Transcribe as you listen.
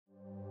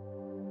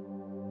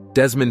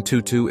Desmond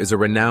Tutu is a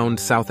renowned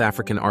South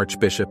African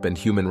archbishop and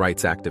human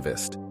rights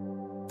activist.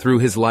 Through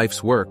his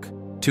life's work,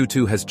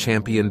 Tutu has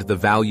championed the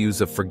values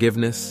of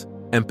forgiveness,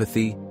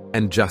 empathy,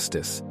 and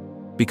justice,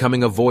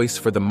 becoming a voice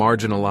for the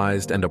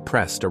marginalized and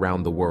oppressed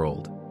around the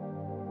world.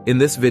 In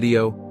this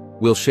video,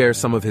 we'll share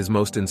some of his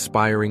most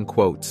inspiring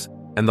quotes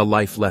and the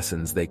life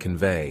lessons they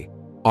convey,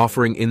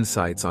 offering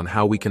insights on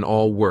how we can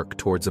all work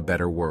towards a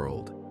better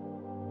world.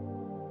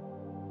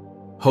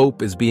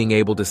 Hope is being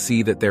able to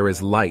see that there is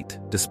light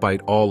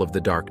despite all of the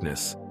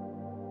darkness.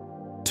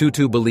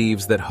 Tutu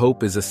believes that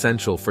hope is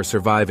essential for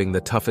surviving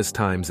the toughest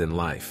times in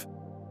life.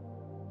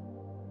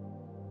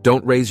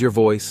 Don't raise your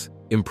voice,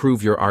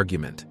 improve your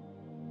argument.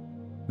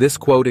 This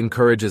quote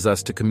encourages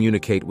us to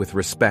communicate with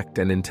respect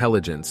and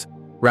intelligence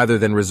rather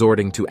than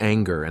resorting to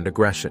anger and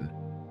aggression.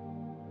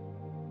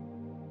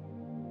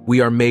 We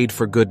are made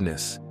for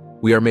goodness.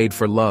 We are made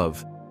for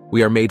love.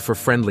 We are made for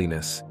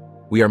friendliness.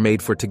 We are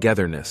made for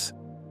togetherness.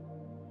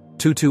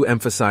 Tutu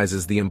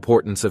emphasizes the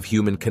importance of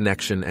human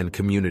connection and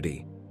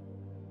community.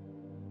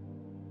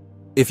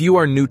 If you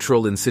are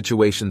neutral in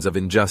situations of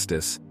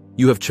injustice,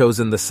 you have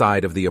chosen the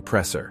side of the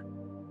oppressor.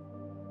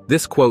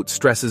 This quote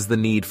stresses the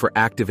need for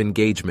active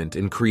engagement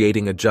in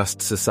creating a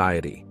just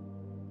society.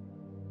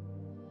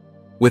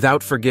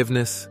 Without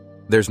forgiveness,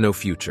 there's no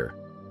future.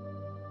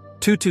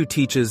 Tutu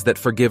teaches that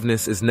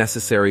forgiveness is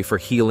necessary for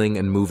healing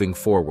and moving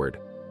forward,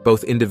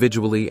 both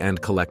individually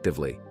and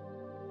collectively.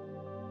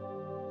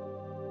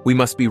 We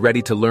must be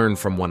ready to learn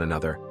from one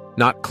another,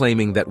 not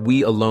claiming that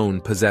we alone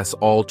possess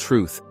all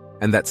truth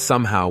and that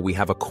somehow we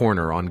have a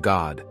corner on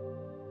God.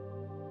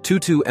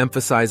 Tutu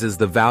emphasizes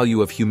the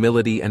value of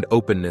humility and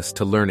openness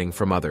to learning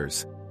from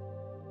others.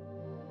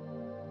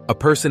 A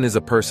person is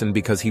a person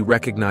because he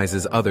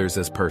recognizes others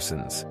as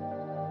persons.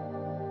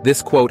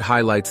 This quote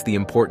highlights the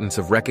importance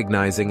of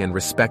recognizing and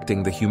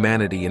respecting the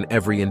humanity in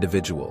every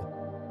individual.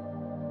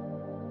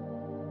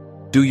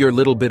 Do your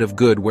little bit of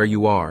good where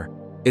you are.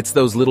 It's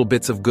those little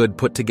bits of good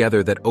put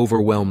together that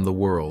overwhelm the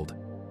world.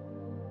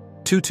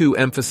 Tutu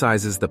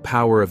emphasizes the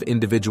power of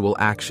individual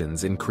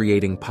actions in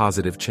creating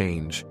positive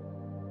change.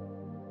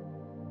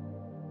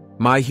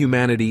 My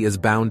humanity is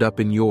bound up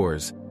in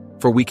yours,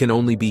 for we can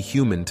only be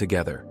human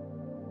together.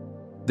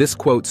 This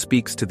quote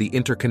speaks to the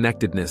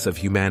interconnectedness of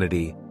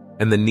humanity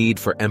and the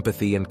need for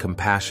empathy and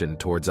compassion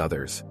towards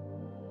others.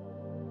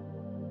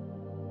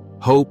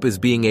 Hope is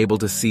being able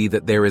to see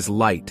that there is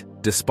light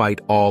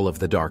despite all of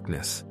the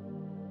darkness.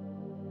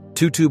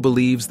 Tutu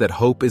believes that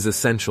hope is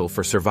essential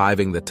for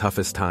surviving the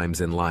toughest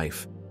times in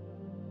life.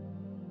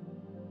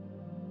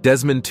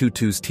 Desmond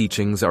Tutu's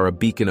teachings are a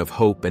beacon of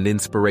hope and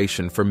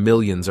inspiration for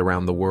millions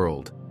around the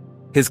world.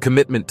 His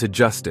commitment to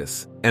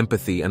justice,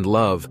 empathy, and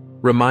love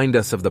remind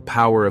us of the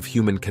power of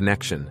human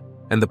connection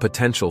and the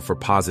potential for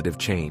positive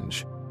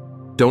change.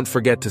 Don't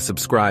forget to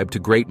subscribe to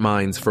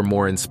GreatMinds for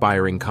more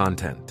inspiring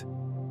content.